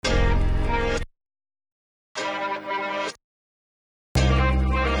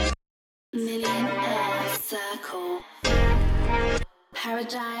Millionaire circle.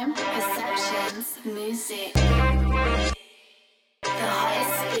 Paradigm, perceptions, music. The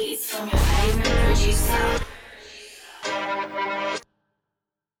hottest beats from your favorite producer.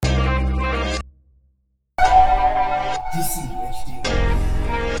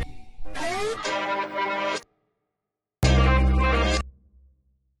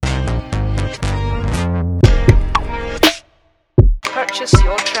 Purchase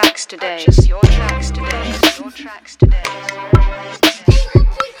your tracks today. Purchase your tracks today. Your tracks today.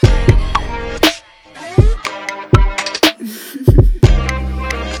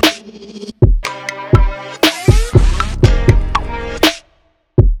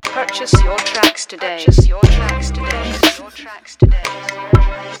 Purchase your tracks today.